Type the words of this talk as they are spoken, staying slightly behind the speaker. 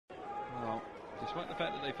despite the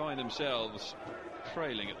fact that they find themselves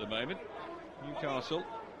trailing at the moment. Newcastle,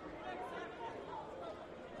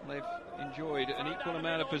 they've enjoyed an equal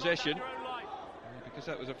amount of possession. Because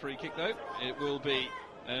that was a free kick, though, it will be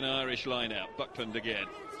an Irish line-out. Buckland again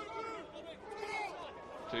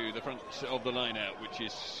to the front of the line-out, which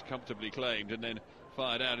is comfortably claimed and then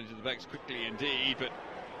fired out into the backs quickly indeed, but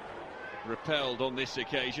repelled on this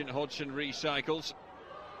occasion. Hodgson recycles.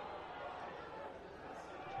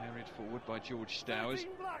 Carried forward by George Stowers.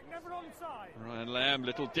 Ryan Lamb,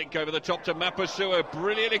 little dink over the top to Mapasua,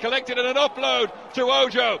 brilliantly collected and an offload to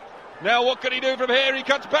Ojo. Now what can he do from here? He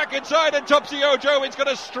cuts back inside and Topsy Ojo is going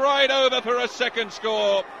to stride over for a second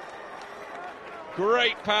score.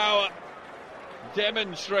 Great power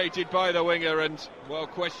demonstrated by the winger, and well,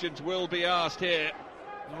 questions will be asked here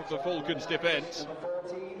of the Falcons' defence.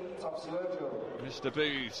 Mr.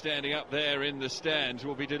 Booth, standing up there in the stands,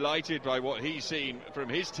 will be delighted by what he's seen from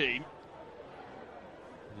his team.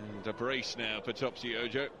 And a brace now for Topsy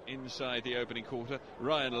Ojo inside the opening quarter.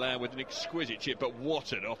 Ryan Lamb with an exquisite chip, but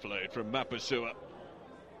what an offload from Mapasua.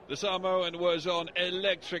 The Samoan was on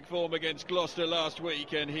electric form against Gloucester last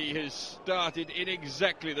week, and he has started in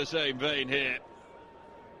exactly the same vein here.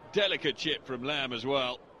 Delicate chip from Lamb as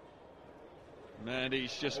well. And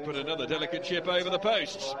he's just put another delicate chip over the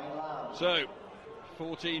posts. So,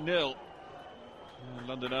 14-0.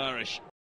 London Irish